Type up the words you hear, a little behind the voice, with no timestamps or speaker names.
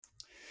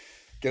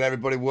G'day,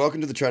 everybody.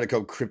 Welcome to the Trader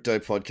Cobb Crypto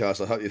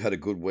Podcast. I hope you've had a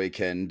good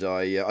weekend.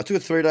 I took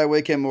a 3-day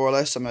weekend, more or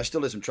less. I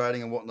still did some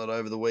trading and whatnot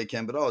over the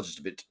weekend, but I was just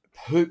a bit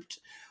pooped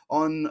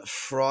on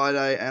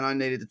Friday, and I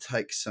needed to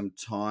take some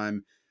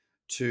time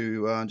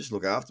to just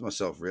look after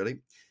myself, really.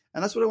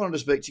 And that's what I wanted to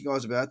speak to you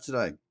guys about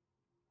today.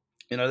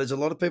 There's a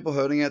lot of people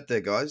hurting out there,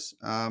 guys.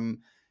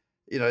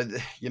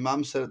 Your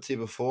mum said it to you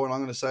before, and I'm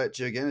going to say it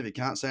to you again. If you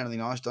can't say anything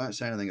nice, don't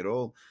say anything at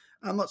all.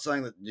 I'm not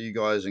saying that you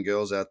guys and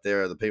girls out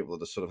there are the people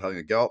that are sort of having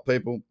a go at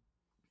people,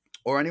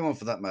 or anyone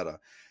for that matter.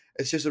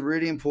 It's just a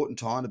really important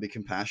time to be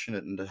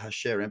compassionate and to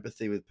share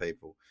empathy with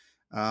people.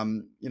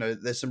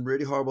 There's some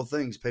really horrible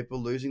things.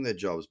 People losing their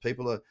jobs.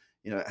 People are,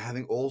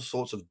 having all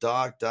sorts of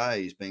dark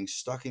days, being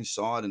stuck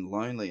inside and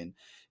lonely. And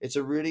it's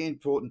a really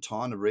important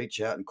time to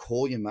reach out and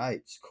call your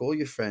mates, call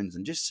your friends,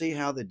 and just see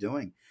how they're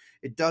doing.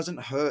 It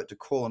doesn't hurt to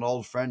call an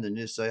old friend and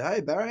just say,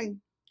 "Hey, Barry,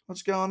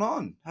 what's going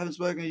on? Haven't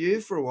spoken to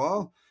you for a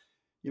while."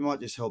 You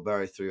might just help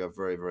Barry through a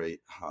very, very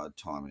hard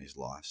time in his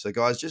life. So,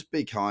 guys, just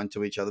be kind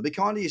to each other. Be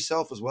kind to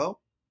yourself as well.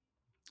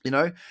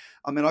 I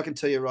can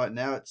tell you right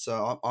now,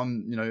 I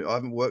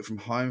haven't worked from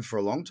home for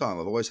a long time.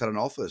 I've always had an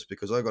office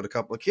because I've got a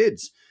couple of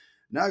kids.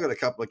 Now I've got a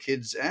couple of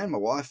kids and my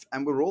wife,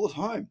 and we're all at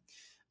home.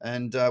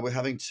 And we're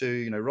having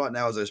to, right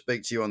now as I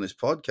speak to you on this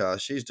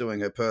podcast, she's doing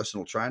her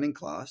personal training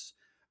class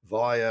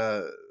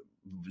via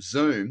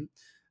Zoom.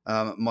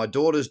 My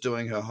daughter's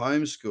doing her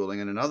homeschooling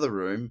in another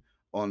room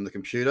on the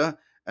computer.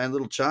 And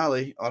little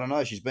Charlie, I don't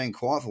know, she's being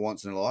quiet for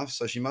once in her life,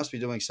 so she must be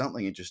doing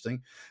something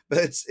interesting. But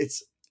it's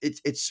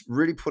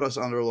really put us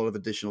under a lot of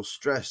additional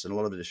stress and a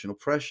lot of additional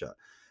pressure.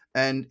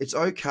 And it's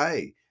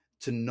okay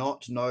to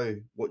not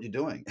know what you're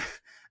doing.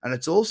 And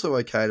it's also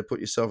okay to put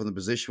yourself in the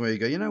position where you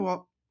go, you know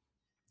what?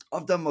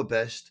 I've done my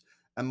best,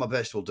 and my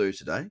best will do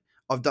today.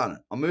 I've done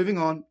it. I'm moving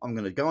on. I'm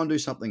going to go and do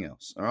something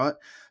else. All right.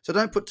 So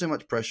don't put too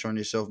much pressure on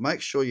yourself.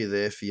 Make sure you're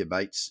there for your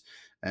mates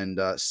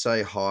and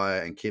say hi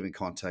and keep in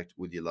contact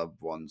with your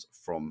loved ones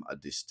from a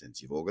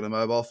distance. You've all got a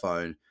mobile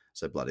phone,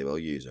 so bloody well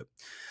use it.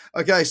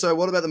 Okay, so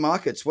what about the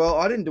markets? Well,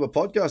 I didn't do a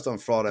podcast on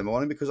Friday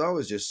morning because I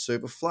was just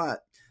super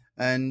flat.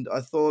 And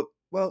I thought,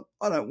 well,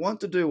 I don't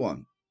want to do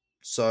one.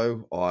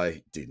 So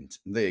I didn't.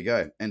 There you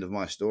go. End of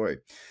my story.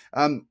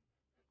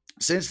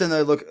 Since then,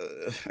 though, look,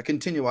 a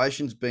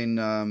continuation's been,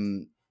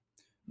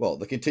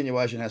 the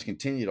continuation has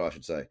continued, I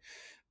should say,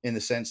 in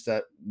the sense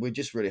that we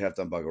just really have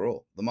done bugger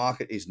all. The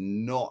market is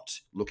not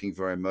looking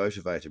very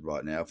motivated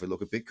right now if we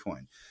look at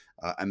Bitcoin.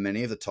 And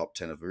many of the top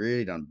 10 have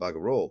really done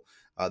bugger all.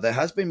 There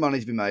has been money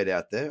to be made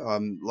out there.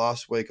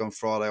 Last week on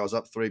Friday, I was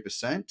up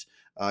 3%,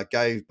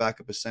 gave back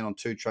 1% on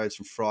 2 trades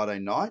from Friday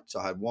night.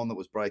 So I had one that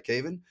was break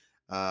even,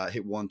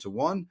 hit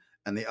 1-to-1,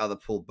 and the other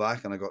pulled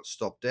back and I got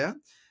stopped out.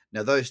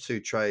 Now, those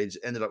 2 trades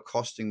ended up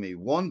costing me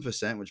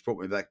 1%, which brought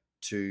me back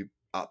to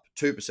up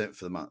 2%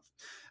 for the month.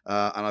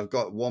 And I've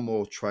got one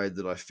more trade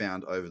that I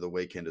found over the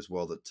weekend as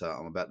well that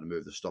I'm about to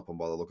move the stop on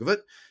by the look of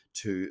it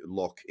to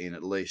lock in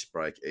at least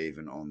break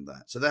even on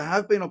that. So there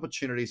have been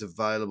opportunities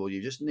available. You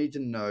just need to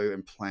know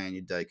and plan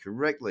your day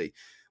correctly.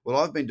 What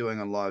I've been doing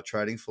on live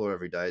trading floor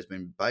every day has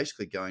been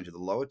basically going to the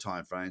lower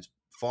time frames,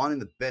 finding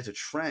the better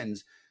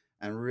trends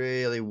and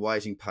really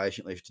waiting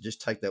patiently to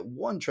just take that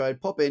one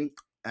trade, pop in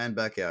and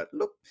back out.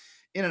 Look,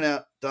 in and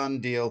out,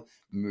 done deal,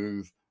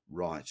 move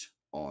right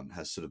on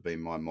has sort of been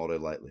my motto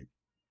lately.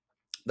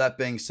 That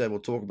being said, we'll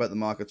talk about the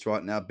markets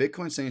right now.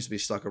 Bitcoin seems to be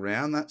stuck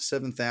around that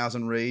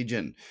 7,000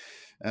 region.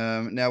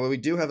 Now, where we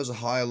do have as a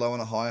higher low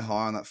and a higher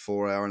high on that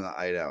 4 hour and that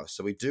 8 hour.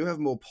 So we do have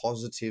more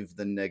positive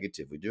than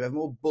negative. We do have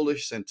more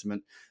bullish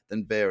sentiment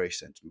than bearish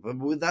sentiment. But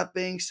with that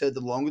being said, the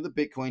longer the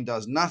Bitcoin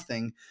does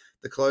nothing,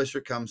 the closer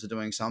it comes to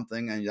doing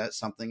something, and that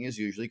something is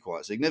usually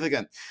quite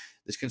significant.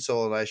 This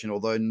consolidation,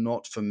 although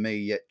not for me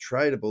yet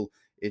tradable,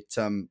 it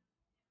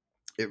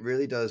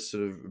really does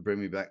sort of bring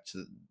me back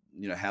to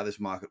how this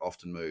market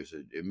often moves.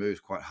 It moves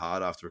quite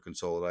hard after a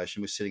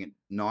consolidation. We're sitting at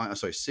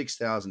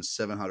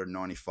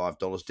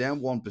 $6,795,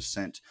 down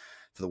 1%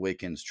 for the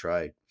weekend's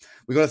trade.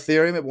 We've got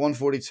Ethereum at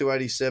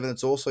 142.87.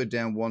 It's also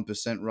down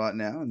 1% right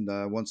now,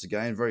 and once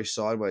again, very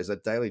sideways.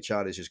 That daily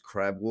chart is just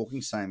crab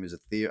walking, same as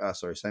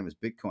same as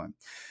Bitcoin.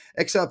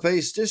 XRP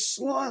is just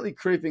slightly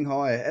creeping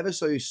higher, ever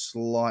so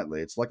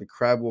slightly. It's like a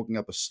crab walking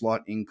up a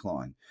slight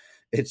incline.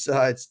 It's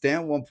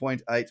down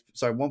 1.18% at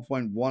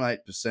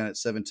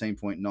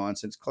 17.9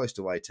 cents, close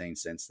to 18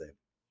 cents there.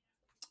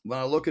 When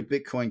I look at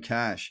Bitcoin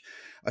Cash,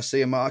 I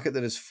see a market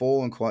that has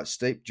fallen quite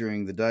steep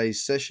during the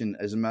day's session.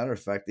 As a matter of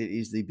fact, it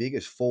is the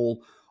biggest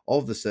fall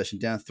of the session,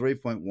 down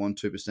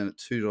 3.12% at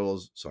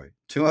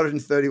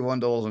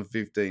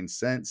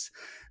 $231.15.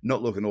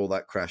 Not looking all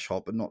that crash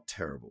hot, but not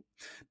terrible.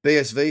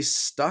 BSV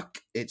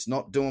stuck. It's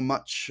not doing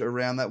much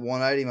around that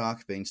 180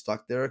 mark, been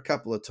stuck there a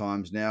couple of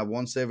times now.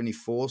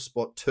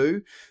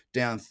 174.2,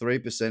 down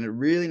 3%. It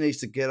really needs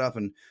to get up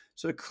and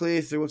sort of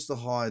clear through. What's the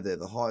high there?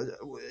 The high,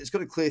 it's got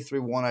to clear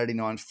through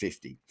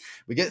 189.50.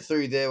 We get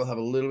through there, we'll have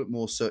a little bit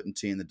more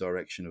certainty in the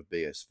direction of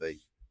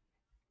BSV.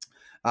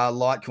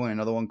 Litecoin,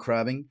 another one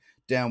crabbing,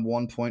 down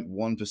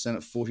 1.1%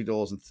 at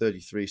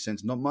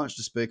 $40.33. Not much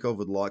to speak of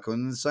with Litecoin.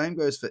 And the same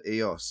goes for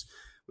EOS.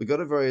 we got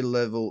a very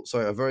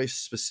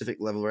specific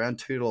level around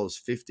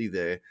 $2.50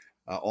 there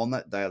on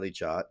that daily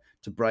chart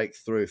to break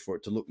through for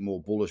it to look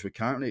more bullish. We're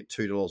currently at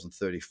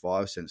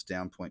 $2.35,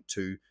 down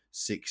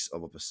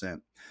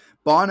 0.26%.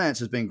 Binance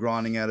has been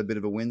grinding out a bit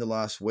of a win the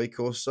last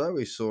week or so.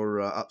 We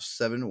saw up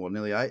 7 or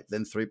nearly 8,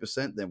 then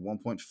 3%, then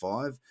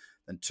 1.5,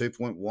 then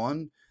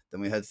 2.1,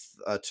 then we had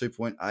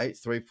 2.8,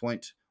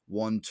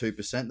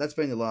 3.12%. That's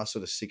been the last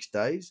sort of 6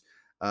 days.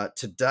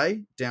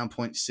 Today, down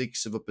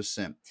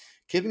 0.6%.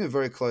 Keeping a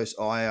very close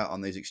eye out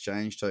on these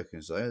exchange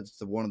tokens, though.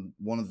 It's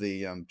one of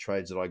the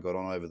trades that I got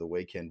on over the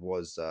weekend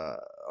was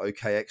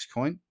OKX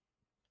coin.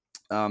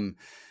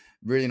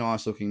 Really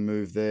nice looking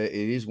move there. It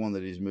is one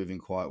that is moving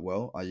quite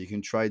well. You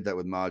can trade that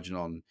with margin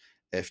on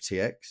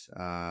FTX,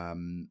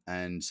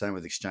 and same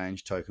with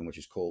exchange token, which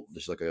is called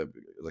just like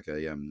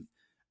an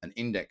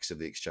index of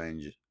the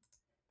exchange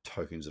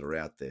tokens that are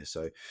out there.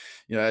 So,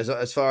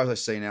 as far as I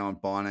see now on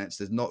Binance,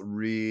 there's not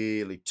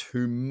really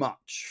too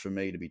much for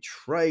me to be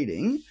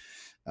trading.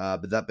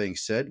 But that being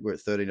said, we're at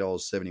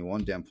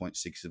 $13.71, down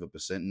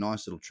 0.6%.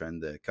 Nice little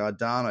trend there.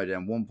 Cardano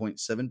down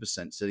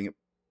 1.7%, sitting at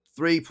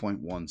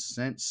 3.1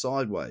 cents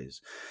sideways.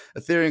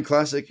 Ethereum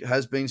Classic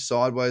has been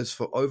sideways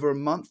for over a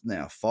month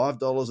now.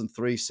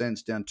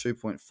 $5.03, down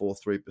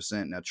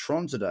 2.43%. Now,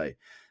 Tron today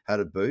had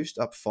a boost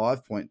up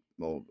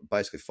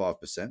basically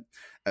 5%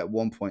 at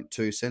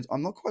 1.2 cents.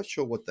 I'm not quite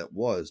sure what that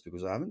was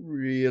because I haven't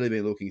really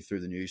been looking through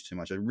the news too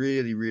much. I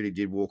really, really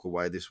did walk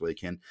away this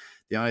weekend.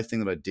 The only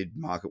thing that I did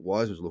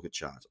market-wise was look at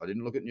charts. I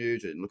didn't look at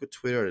news. I didn't look at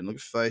Twitter. I didn't look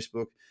at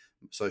Facebook.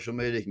 Social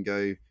media can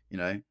go,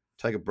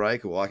 take a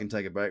break, or I can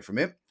take a break from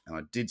it. And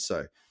I did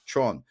so.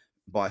 Tron,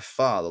 by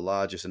far the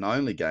largest and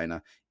only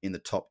gainer in the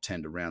top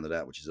 10 to round it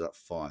out, which is up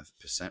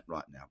 5%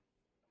 right now.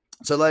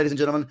 So, ladies and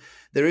gentlemen,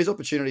 there is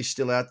opportunity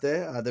still out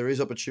there. There is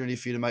opportunity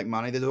for you to make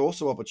money. There's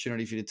also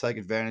opportunity for you to take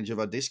advantage of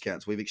our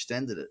discounts. We've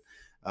extended it.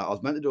 I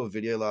was meant to do a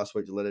video last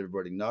week to let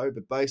everybody know,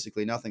 but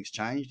basically nothing's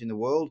changed in the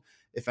world.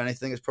 If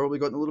anything, it's probably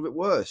gotten a little bit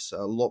worse.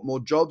 A lot more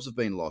jobs have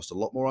been lost, a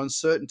lot more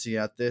uncertainty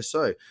out there.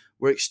 So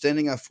we're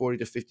extending our 40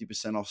 to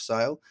 50% off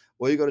sale.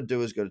 All you got to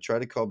do is go to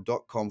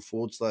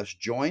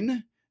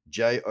tradercobb.com/join,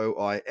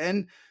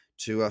 JOIN,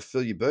 to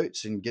fill your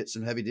boots and get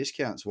some heavy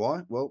discounts.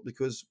 Why? Well,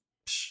 because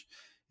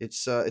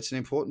it's an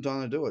important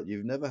time to do it.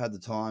 You've never had the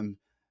time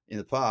in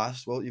the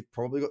past. Well, you've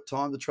probably got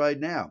time to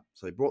trade now.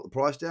 So you brought the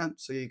price down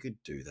so you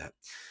could do that.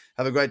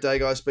 Have a great day,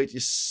 guys. Speak to you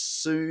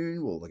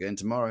soon. Well, again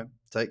tomorrow.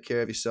 Take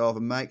care of yourself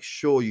and make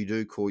sure you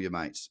do call your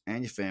mates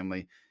and your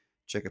family.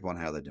 Check up on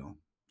how they're doing.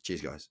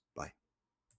 Cheers, guys. Bye.